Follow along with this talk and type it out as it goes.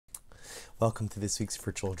Welcome to this week's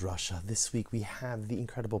virtual drasha. This week we have the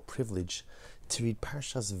incredible privilege to read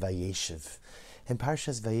Parshas Vayeshev. And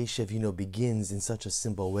Parshas Vayeshev, begins in such a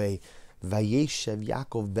simple way. Vayeshev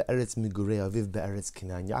Yaakov be'eretz migurei aviv be'eretz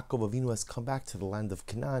Canaan. Yaakov Avinu has come back to the land of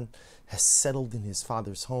Canaan, has settled in his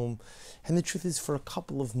father's home. And the truth is, for a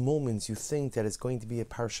couple of moments, you think that it's going to be a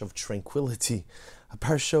parsha of tranquility, a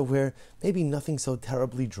parsha where maybe nothing so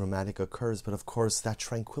terribly dramatic occurs, but of course that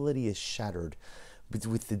tranquility is shattered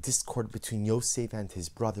with the discord between Yosef and his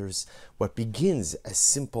brothers. What begins as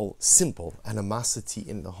simple animosity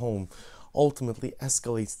in the home ultimately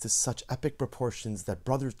escalates to such epic proportions that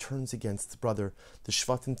brother turns against brother. The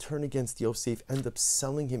Shvatim turn against Yosef, end up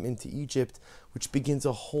selling him into Egypt, which begins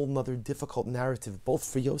a whole nother difficult narrative, both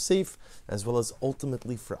for Yosef as well as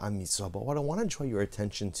ultimately for Am Yisrael. But what I want to draw your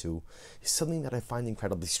attention to is something that I find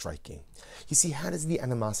incredibly striking. You see, how does the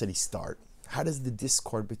animosity start? How does the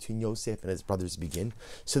discord between Yosef and his brothers begin?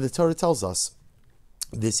 So the Torah tells us,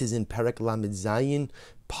 this is in Perek Lamed Zayin,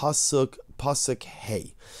 Pasuk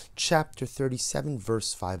Hey, chapter 37,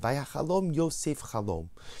 verse 5. Vayachalom Yosef chalom.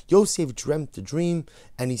 Yosef dreamt a dream,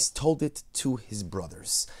 and he's told it to his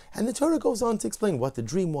brothers. And the Torah goes on to explain what the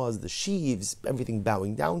dream was, the sheaves, everything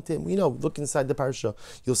bowing down to him. Look inside the parsha,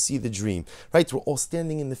 you'll see the dream. Right? We're all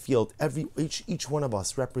standing in the field, each one of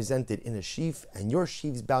us represented in a sheaf, and your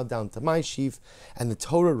sheaves bow down to my sheaf. And the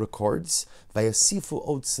Torah records, Vayasifu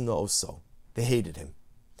od oso. They hated him.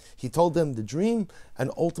 He told them the dream,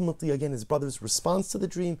 and ultimately, again, his brother's response to the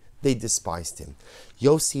dream, they despised him.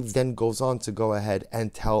 Yosef then goes on to go ahead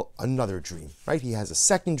and tell another dream, right? He has a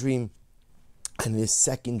second dream, and in his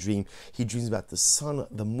second dream, he dreams about the sun,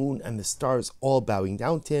 the moon, and the stars all bowing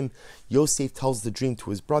down to him. Yosef tells the dream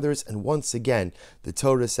to his brothers, and once again, the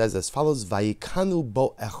Torah says as follows, Vayikanu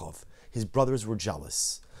bo echov. His brothers were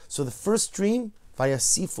jealous. So the first dream,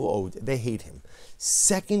 Vayasifu od, they hate him.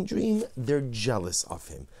 Second dream, they're jealous of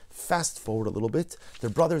him. Fast forward a little bit, their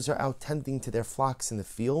brothers are out tending to their flocks in the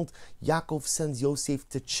field. Yaakov sends Yosef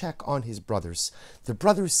to check on his brothers. The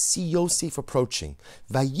brothers see Yosef approaching.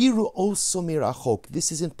 Vayiru oso mirachok.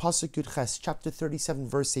 This is in Pasuk Yud Ches, chapter 37,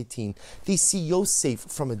 verse 18. They see Yosef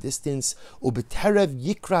from a distance. Ubeterev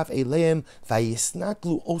yikrav eleim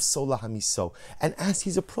vayisnaklu oso lahamiso. And as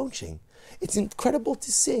he's approaching, it's incredible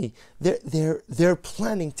to see they're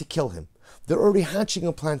planning to kill him. They're already hatching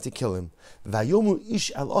a plan to kill him. Vayomu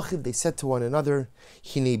ish al achiv, they said to one another,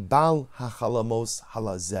 Hine bal hachalamos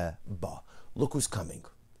halazeh ba. Look who's coming.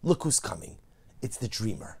 Look who's coming. It's the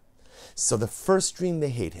dreamer. So the first dream, they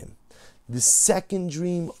hate him. The second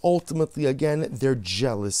dream, ultimately, again, they're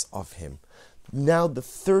jealous of him. Now the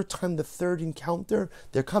third time, the third encounter,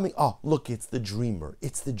 they're coming. Oh, look, it's the dreamer.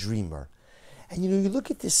 It's the dreamer. And you look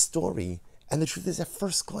at this story, and the truth is, at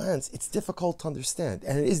first glance, it's difficult to understand.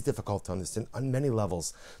 And it is difficult to understand on many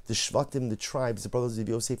levels. The Shvatim, the tribes, the brothers of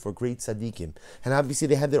Yosef were great tzaddikim. And obviously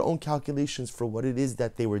they had their own calculations for what it is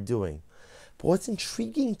that they were doing. But what's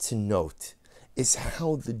intriguing to note is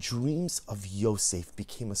how the dreams of Yosef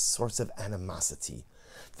became a source of animosity.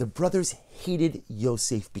 The brothers hated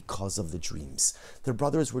Yosef because of the dreams. The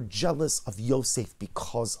brothers were jealous of Yosef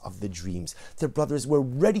because of the dreams. The brothers were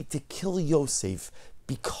ready to kill Yosef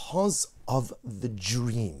because of the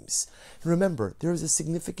dreams. Remember, there is a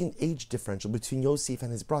significant age differential between Yosef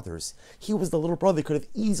and his brothers. He was the little brother. They could have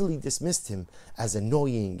easily dismissed him as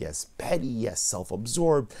annoying, as petty, as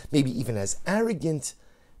self-absorbed, maybe even as arrogant.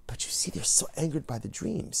 But you see, they're so angered by the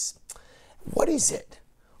dreams. What is it?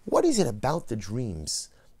 What is it about the dreams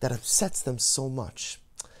that upsets them so much?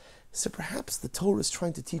 So perhaps the Torah is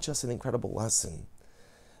trying to teach us an incredible lesson,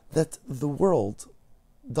 that the world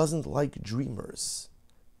doesn't like dreamers.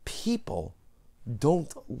 People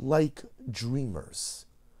don't like dreamers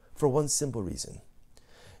for one simple reason.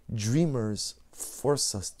 Dreamers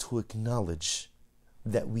force us to acknowledge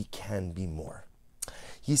that we can be more.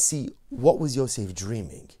 You see, what was Yosef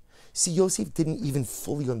dreaming? See, Yosef didn't even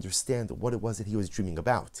fully understand what it was that he was dreaming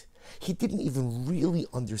about. He didn't even really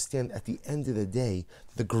understand at the end of the day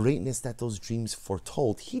the greatness that those dreams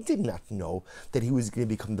foretold. He did not know that he was going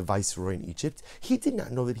to become the viceroy in Egypt. He did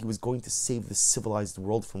not know that he was going to save the civilized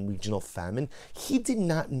world from regional famine. He did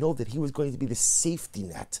not know that he was going to be the safety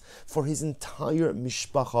net for his entire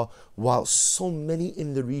mishpacha while so many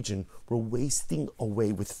in the region were wasting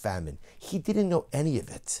away with famine. He didn't know any of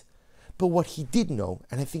it. But what he did know,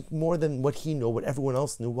 and I think more than what he knew, what everyone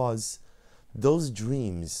else knew, was those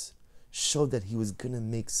dreams showed that he was going to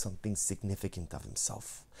make something significant of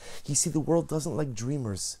himself. You see, the world doesn't like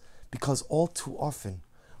dreamers because all too often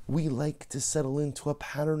we like to settle into a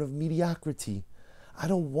pattern of mediocrity. I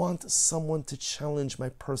don't want someone to challenge my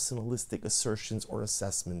personalistic assertions or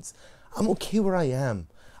assessments. I'm okay where I am.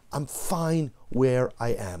 I'm fine where I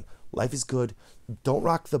am. Life is good. Don't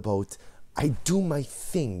rock the boat. I do my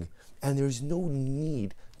thing, and there's no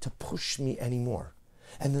need to push me anymore.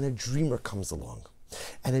 And then a dreamer comes along,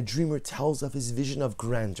 and a dreamer tells of his vision of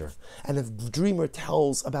grandeur, and a dreamer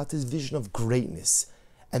tells about his vision of greatness.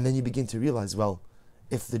 And then you begin to realize, well,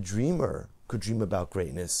 if the dreamer could dream about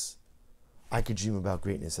greatness, I could dream about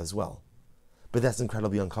greatness as well. But that's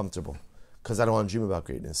incredibly uncomfortable, because I don't want to dream about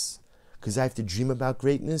greatness. Because I have to dream about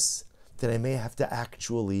greatness, then I may have to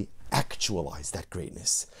actually actualize that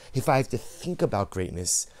greatness. If I have to think about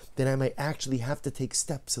greatness, then I might actually have to take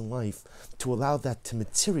steps in life to allow that to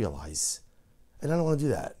materialize. And I don't want to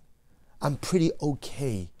do that. I'm pretty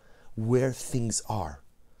okay where things are.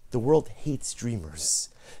 The world hates dreamers.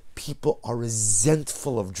 People are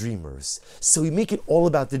resentful of dreamers. So we make it all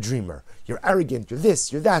about the dreamer. You're arrogant, you're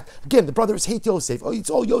this, you're that. Again, the brothers hate Yosef. Oh, it's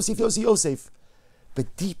all Yosef, Yosef, Yosef.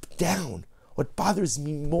 But deep down, what bothers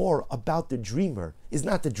me more about the dreamer is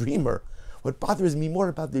not the dreamer. What bothers me more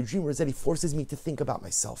about the dreamer is that he forces me to think about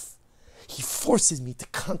myself. He forces me to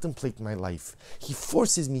contemplate my life. He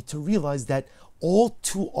forces me to realize that all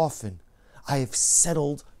too often I have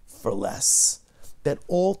settled for less. That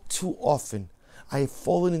all too often I have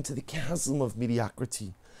fallen into the chasm of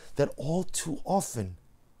mediocrity. That all too often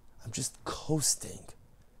I'm just coasting.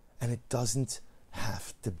 And it doesn't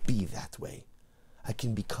have to be that way. I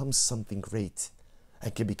can become something great.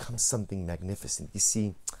 I can become something magnificent. You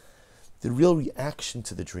see, the real reaction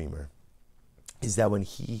to the dreamer is that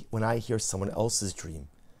when I hear someone else's dream,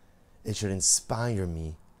 it should inspire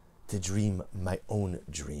me to dream my own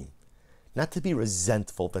dream. Not to be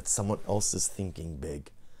resentful that someone else is thinking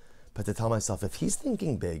big, but to tell myself, if he's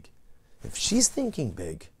thinking big, if she's thinking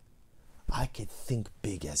big, I could think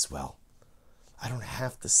big as well. I don't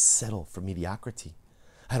have to settle for mediocrity.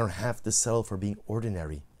 I don't have to settle for being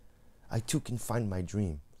ordinary. I too can find my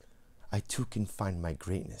dream. I too can find my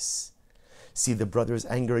greatness. See, the brothers'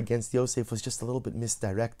 anger against Yosef was just a little bit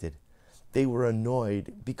misdirected. They were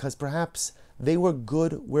annoyed because perhaps they were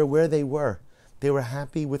good where they were. They were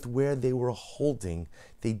happy with where they were holding.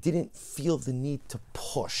 They didn't feel the need to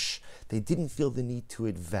push. They didn't feel the need to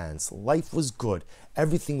advance. Life was good.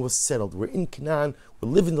 Everything was settled. We're in Canaan. We're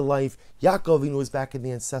living the life. Yaakov was back in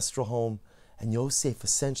the ancestral home. And Yosef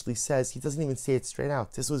essentially says, he doesn't even say it straight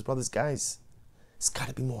out. This was brothers, guys, there's got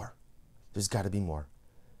to be more. There's got to be more.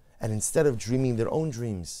 And instead of dreaming their own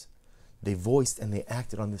dreams, they voiced and they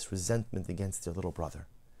acted on this resentment against their little brother.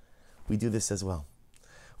 We do this as well.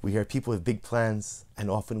 We hear people with big plans,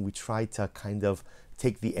 and often we try to kind of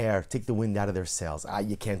take the wind out of their sails.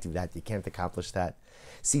 You can't do that. You can't accomplish that.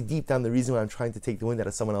 See, deep down, the reason why I'm trying to take the wind out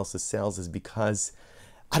of someone else's sails is because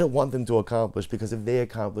I don't want them to accomplish, because if they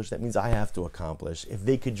accomplish, that means I have to accomplish. If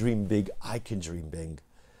they could dream big, I could dream big.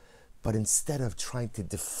 But instead of trying to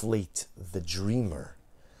deflate the dreamer,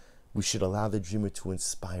 we should allow the dreamer to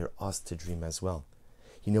inspire us to dream as well.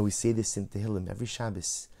 You know, we say this in Tehillim every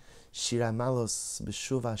Shabbos. Shira malos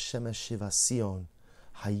b'shuva Hashem shiva Sion,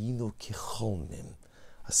 hayinu kicholmim.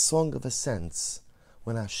 A song of ascents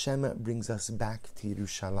when Hashem brings us back to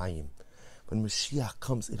Yerushalayim. When Mashiach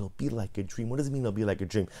comes, it'll be like a dream. What does it mean it'll be like a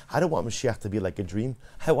dream? I don't want Mashiach to be like a dream.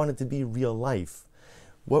 I want it to be real life.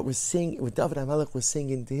 What we're saying, what David HaMelech was saying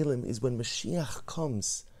in Tehillim is when Mashiach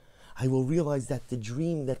comes, I will realize that the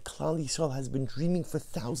dream that Klal Yisrael has been dreaming for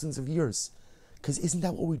thousands of years. Because isn't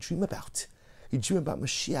that what we dream about? We dream about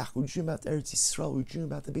Mashiach, we dream about Eretz Yisrael, we dream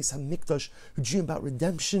about the Beis HaMikdash, we dream about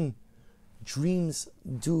redemption. Dreams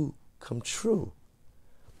do come true.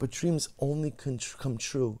 But dreams only can come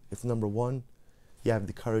true if, number one, you have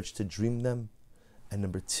the courage to dream them, and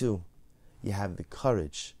number two, you have the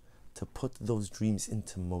courage to put those dreams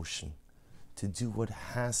into motion, to do what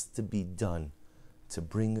has to be done to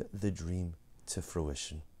bring the dream to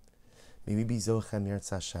fruition. May we be Zochem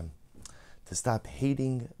Yirtzeh Hashem, to stop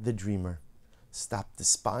hating the dreamer, stop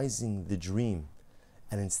despising the dream,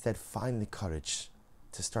 and instead find the courage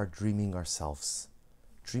to start dreaming ourselves.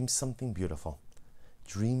 Dream something beautiful.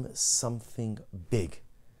 Dream something big,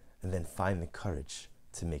 and then find the courage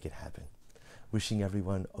to make it happen. Wishing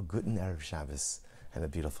everyone a good Erev Shabbos and a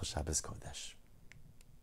beautiful Shabbos Kodesh.